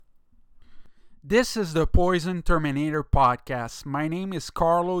This is the Poison Terminator podcast. My name is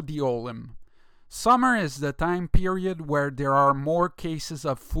Carlo Diolim. Summer is the time period where there are more cases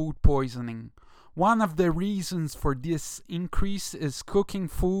of food poisoning. One of the reasons for this increase is cooking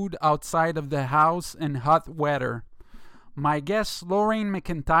food outside of the house in hot weather. My guest Lorraine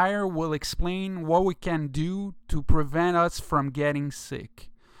McIntyre will explain what we can do to prevent us from getting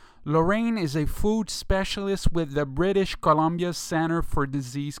sick. Lorraine is a food specialist with the British Columbia Centre for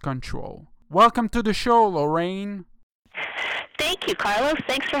Disease Control. Welcome to the show, Lorraine. Thank you, Carlos.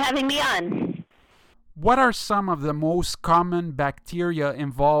 Thanks for having me on. What are some of the most common bacteria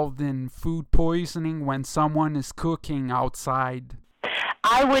involved in food poisoning when someone is cooking outside?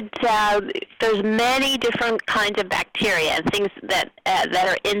 There's many different kinds of bacteria and things that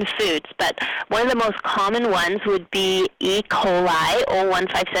are in foods, but one of the most common ones would be E. coli,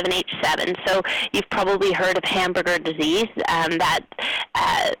 O157H7. So you've probably heard of hamburger disease, and that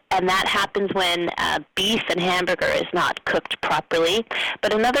happens when beef and hamburger is not cooked properly.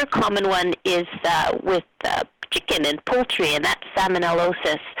 But another common one is with chicken and poultry, and that's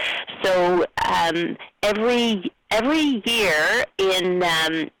salmonellosis. So every year in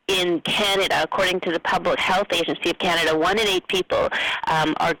Canada, according to the Public Health Agency of Canada, 1 in 8 people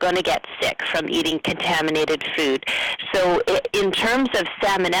are going to get sick from eating contaminated food. So in terms of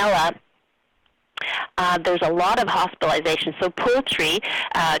salmonella, there's a lot of hospitalizations. So poultry,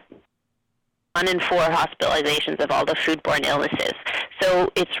 1 in 4 hospitalizations of all the foodborne illnesses.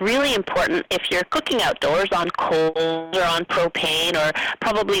 So it's really important if you're cooking outdoors on coals or on propane, or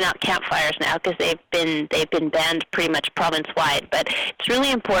probably not campfires now because they've been banned pretty much province-wide. But it's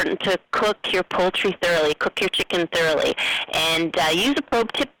really important to cook your poultry thoroughly, cook your chicken thoroughly, and use a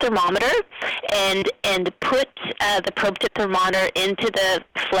probe tip thermometer and put the probe tip thermometer into the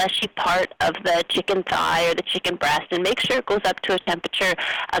fleshy part of the chicken thigh or the chicken breast, and make sure it goes up to a temperature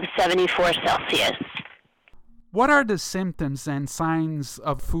of 74 Celsius. What are the symptoms and signs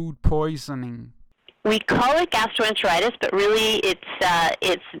of food poisoning? We call it gastroenteritis, but really it's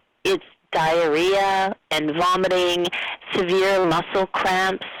diarrhea and vomiting, severe muscle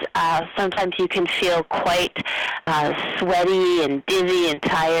cramps. Sometimes you can feel quite sweaty and dizzy and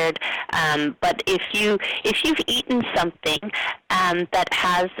tired. But if you've eaten something that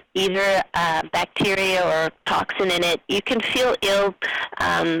has either bacteria or toxin in it, you can feel ill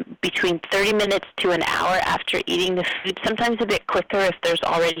between 30 minutes to an hour after eating the food, sometimes a bit quicker if there's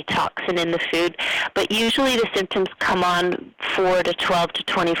already toxin in the food, but usually the symptoms come on 4 to 12 to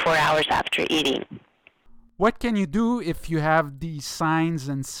 24 hours after eating. What can you do if you have these signs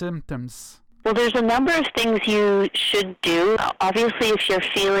and symptoms? Well, there's a number of things you should do. Obviously, if you're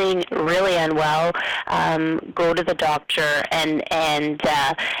feeling really unwell, go to the doctor and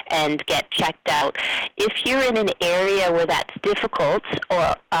get checked out. If you're in an area where that's difficult,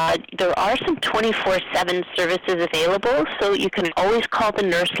 or there are some 24/7 services available, so you can always call the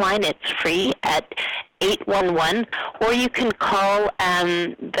nurse line. It's free at 811, or you can call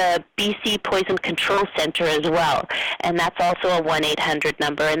the BC Poison Control Center as well, and that's also a 1-800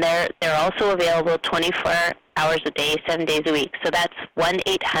 number, and they're also available 24 hours a day, 7 days a week. So that's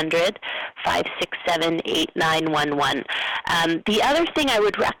 1-800-567-8911. The other thing I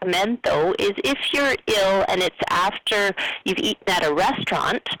would recommend, though, is if you're ill and it's after you've eaten at a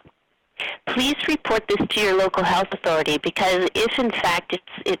restaurant, please report this to your local health authority, because if in fact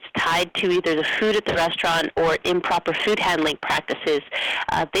it's tied to either the food at the restaurant or improper food handling practices,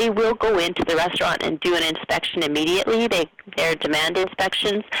 they will go into the restaurant and do an inspection immediately. They're demand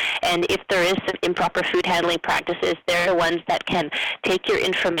inspections, and if there is some improper food handling practices, they're the ones that can take your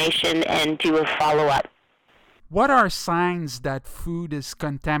information and do a follow-up. What are signs that food is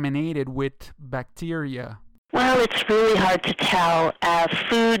contaminated with bacteria? Well, it's really hard to tell.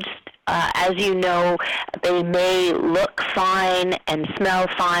 Foods, as you know, they may look fine and smell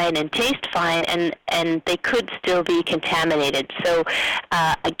fine and taste fine, and they could still be contaminated. So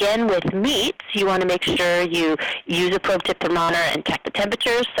again, with meats, you want to make sure you use a probe tip thermometer and check the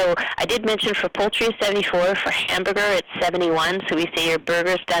temperature. So I did mention for poultry 74, for hamburger it's 71, so we say your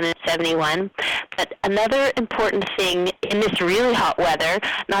burger's done at 71. But another important thing in this really hot weather,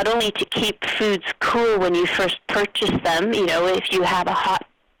 not only to keep foods cool when you first purchase them, if you have a hot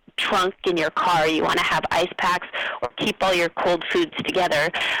trunk in your car, you want to have ice packs or keep all your cold foods together.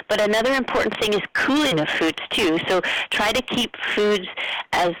 But another important thing is cooling of foods too. So try to keep foods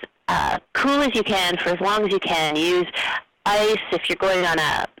as cool as you can for as long as you can. Use ice if you're going on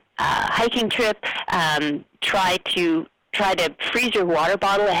a hiking trip. Try to freeze your water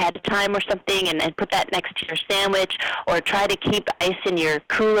bottle ahead of time or something, and put that next to your sandwich, or try to keep ice in your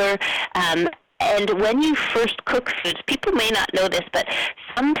cooler. And when you first cook foods, people may not know this, but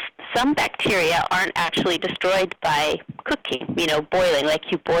some bacteria aren't actually destroyed by cooking, boiling,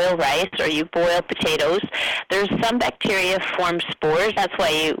 like you boil rice or you boil potatoes. There's some bacteria form spores. That's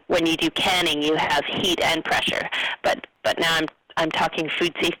why when you do canning, you have heat and pressure. But now I'm talking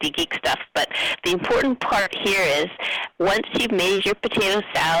food safety geek stuff. But the important part here is once you've made your potato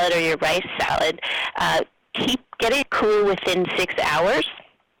salad or your rice salad, get it cool within 6 hours.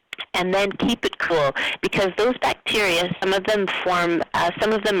 And then keep it cool, because those bacteria, some of them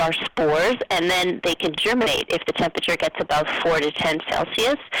are spores, and then they can germinate if the temperature gets above 4 to 10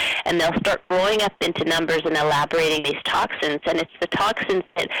 Celsius, and they'll start growing up into numbers and elaborating these toxins. And it's the toxins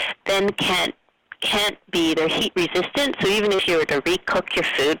that then can't be, they're heat resistant. So even if you were to recook your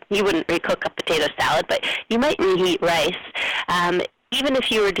food, you wouldn't recook a potato salad, but you might reheat rice. Even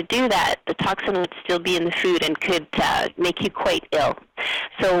if you were to do that, the toxin would still be in the food and could make you quite ill.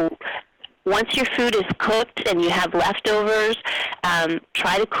 So once your food is cooked and you have leftovers,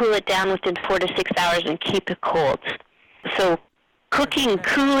 try to cool it down within 4 to 6 hours and keep it cold. So cooking,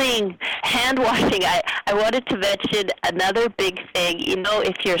 cooling, hand washing. I wanted to mention another big thing.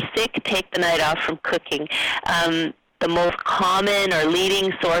 If you're sick, take the night off from cooking. The most common or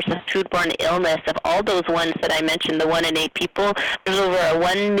leading source of foodborne illness of all those ones that I mentioned, the 1 in 8 people, there's over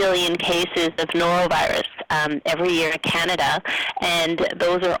 1 million cases of norovirus every year in Canada, and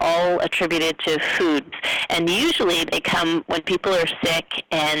those are all attributed to foods. And usually they come when people are sick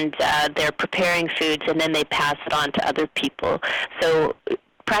and they're preparing foods, and then they pass it on to other people. So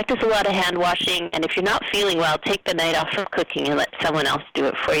practice a lot of hand washing, and if you're not feeling well, take the night off from cooking and let someone else do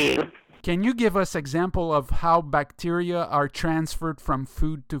it for you. Can you give us example of how bacteria are transferred from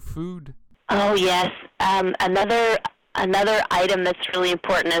food to food? Oh, yes. Another item that's really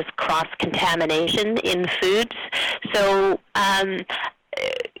important is cross-contamination in foods. So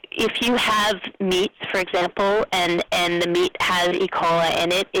if you have meat, for example, and the meat has E. coli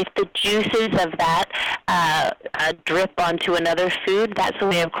in it, if the juices of that drip onto another food, that's a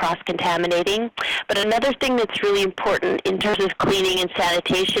way of cross-contaminating. But another thing that's really important in terms of cleaning and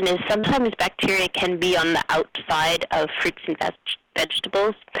sanitation is sometimes bacteria can be on the outside of fruits and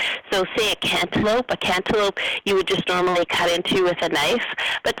vegetables. So say a cantaloupe you would just normally cut into with a knife,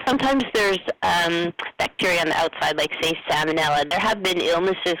 but sometimes there's bacteria on the outside, like say salmonella. There have been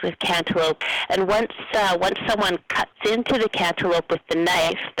illnesses with cantaloupe, and once someone cuts into the cantaloupe with the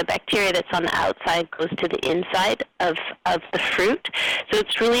knife, the bacteria that's on the outside goes to the inside of the fruit. So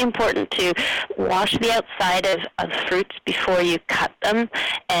it's really important to wash the outside of fruits before you cut them,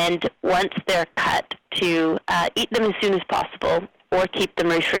 and once they're cut, to eat them as soon as possible, or keep them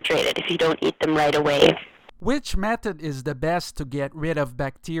refrigerated if you don't eat them right away. Which method is the best to get rid of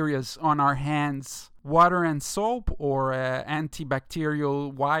bacteria on our hands? Water and soap or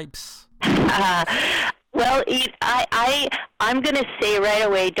antibacterial wipes? Well, I'm going to say right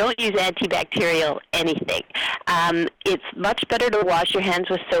away, don't use antibacterial anything. It's much better to wash your hands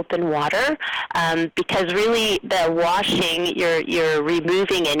with soap and water because really the washing, you're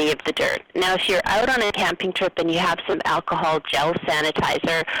removing any of the dirt. Now, if you're out on a camping trip and you have some alcohol gel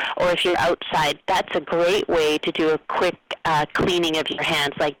sanitizer, or if you're outside, that's a great way to do a quick cleaning of your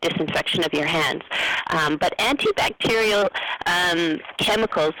hands, like disinfection of your hands. But antibacterial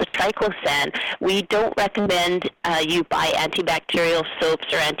chemicals, the triclosan, we don't recommend you buy antibacterial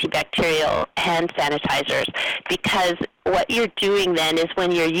soaps or antibacterial hand sanitizers, because what you're doing then is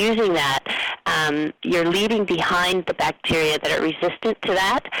when you're using that, you're leaving behind the bacteria that are resistant to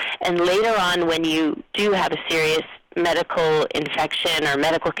that, and later on when you do have a serious medical infection or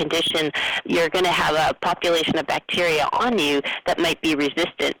medical condition, you're going to have a population of bacteria on you that might be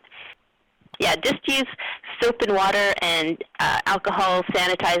resistant. Yeah, just use soap and water and alcohol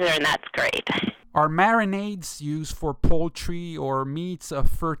sanitizer, and that's great. Are marinades used for poultry or meats a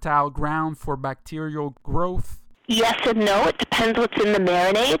fertile ground for bacterial growth? Yes and no. It depends what's in the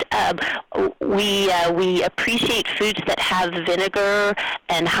marinade. We appreciate foods that have vinegar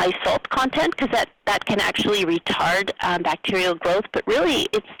and high salt content because that can actually retard bacterial growth. But really,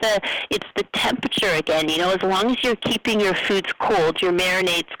 it's the temperature again. As long as you're keeping your foods cold, your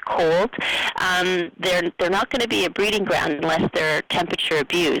marinades cold, they're not going to be a breeding ground unless they're temperature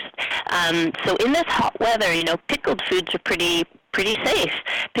abused. So in this hot weather, pickled foods are pretty safe.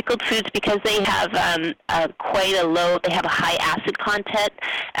 Pickled foods, because they have they have a high acid content.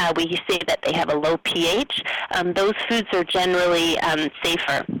 We say that they have a low pH. Those foods are generally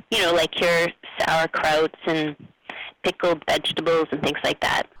safer. Like your sauerkrauts and pickled vegetables and things like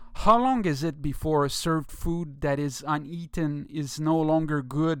that. How long is it before a served food that is uneaten is no longer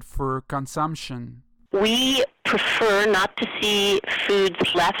good for consumption? We prefer not to see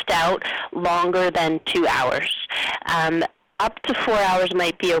foods left out longer than 2 hours. up to 4 hours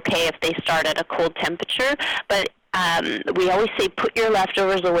might be okay if they start at a cold temperature, but we always say put your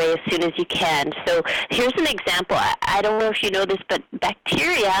leftovers away as soon as you can. So here's an example. I don't know if you know this, but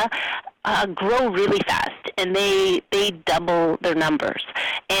bacteria grow really fast, and they double their numbers.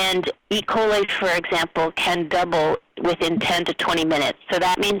 And E. coli, for example, can double within 10 to 20 minutes. So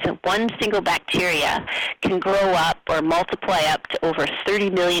that means that one single bacteria can grow up or multiply up to over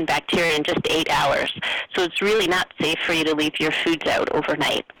 30 million bacteria in just 8 hours. So it's really not safe for you to leave your foods out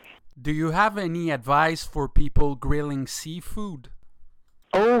overnight. Do you have any advice for people grilling seafood?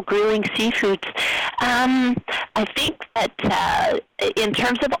 Oh, grilling seafoods. I think that in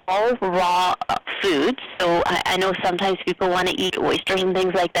terms of all raw foods, so I know sometimes people want to eat oysters and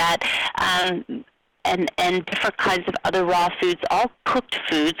things like that, and different kinds of other raw foods. All cooked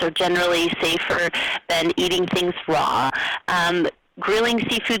foods are generally safer than eating things raw. Grilling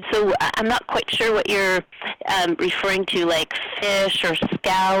seafood, so I'm not quite sure what you're referring to, like fish or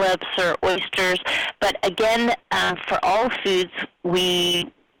scallops or oysters, but again, for all foods,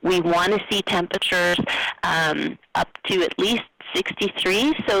 we want to see temperatures up to at least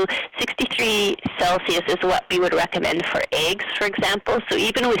 63. So 63 Celsius is what we would recommend for eggs, for example. So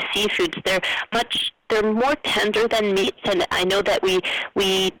even with seafoods, they're more tender than meats, and I know that we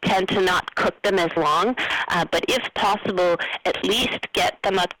tend to not cook them as long, but if possible, at least get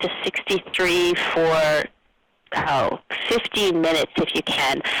them up to 63 for 15 minutes if you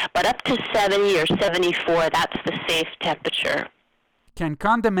can, but up to 70 or 74, that's the safe temperature. Can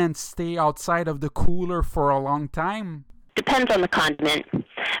condiments stay outside of the cooler for a long time? Depends on the condiment.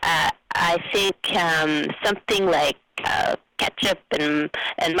 I think something like ketchup and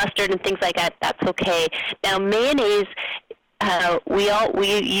mustard and things like that, that's okay. Now mayonnaise, we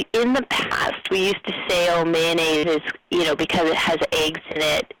in the past we used to say, oh, mayonnaise is, because it has eggs in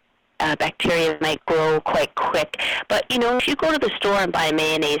it, bacteria might grow quite quick. But if you go to the store and buy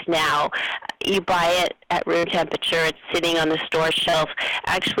mayonnaise now, you buy it at room temperature, it's sitting on the store shelf.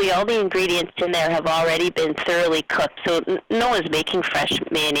 Actually, all the ingredients in there have already been thoroughly cooked, so no one's making fresh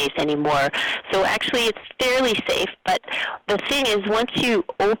mayonnaise anymore. So actually, it's fairly safe. But the thing is, once you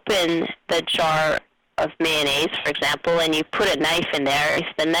open the jar of mayonnaise, for example, and you put a knife in there, if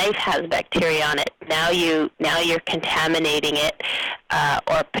the knife has bacteria on it, now you're contaminating it,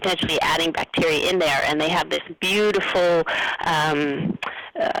 or potentially adding bacteria in there, and they have this beautiful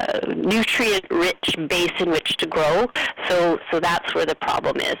nutrient-rich base in which to grow. So that's where the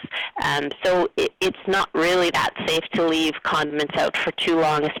problem is. So it's not really that safe to leave condiments out for too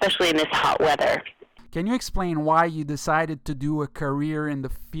long, especially in this hot weather. Can you explain why you decided to do a career in the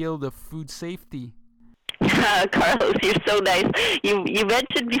field of food safety? Carlos, you're so nice. You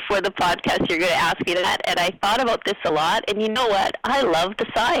mentioned before the podcast you're going to ask me that, and I thought about this a lot. And you know what? I love the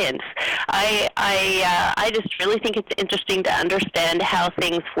science. I just really think it's interesting to understand how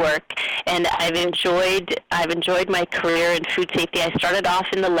things work, and I've enjoyed my career in food safety. I started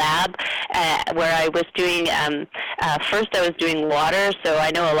off in the lab where I was doing first I was doing water, so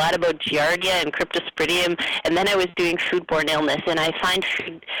I know a lot about Giardia and Cryptosporidium, and then I was doing foodborne illness, and I find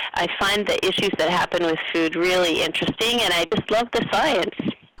the issues that happen with food really interesting, and I just love the science.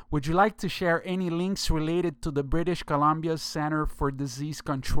 Would you like to share any links related to the British Columbia Centre for Disease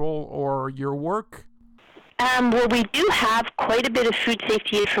Control or your work? Well, we do have quite a bit of food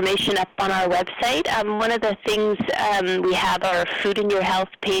safety information up on our website. One of the things, we have our food in your health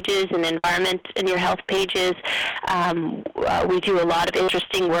pages and environment in your health pages. We do a lot of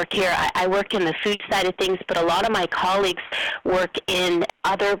interesting work here. I work in the food side of things, but a lot of my colleagues work in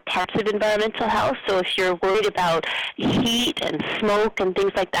other parts of environmental health. So if you're worried about heat and smoke and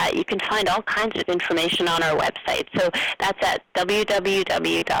things like that, you can find all kinds of information on our website. So that's at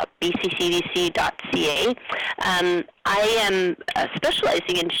www.bccdc.ca. I am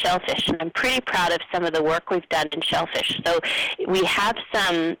specializing in shellfish, and I'm pretty proud of some of the work we've done in shellfish. So we have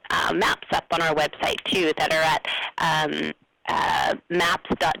some maps up on our website, too, that are at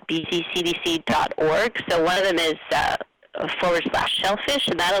maps.bccdc.org. So one of them is /shellfish,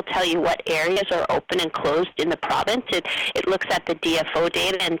 and that'll tell you what areas are open and closed in the province. It looks at the DFO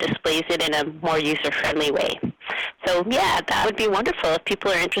data and displays it in a more user-friendly way. So yeah, that would be wonderful. If people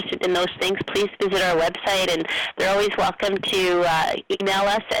are interested in those things, please visit our website, and they're always welcome to email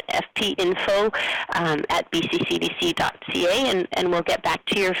us at fpinfo@bccdc.ca, and we'll get back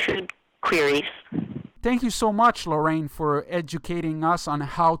to your food queries. Thank you so much, Lorraine, for educating us on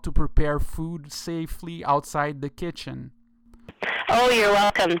how to prepare food safely outside the kitchen. Oh, you're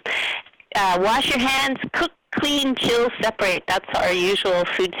welcome. Wash your hands, cook, clean, chill, separate. That's our usual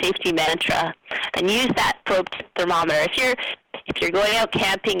food safety mantra. And use that probe thermometer. If you're going out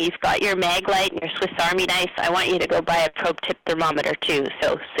camping, you've got your mag light and your Swiss Army knife, I want you to go buy a probe tip thermometer too,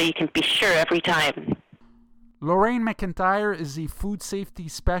 so you can be sure every time. Lorraine McIntyre is a food safety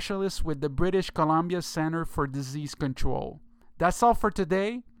specialist with the British Columbia Center for Disease Control. That's all for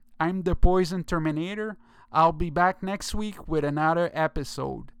today. I'm the Poison Terminator. I'll be back next week with another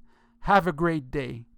episode. Have a great day.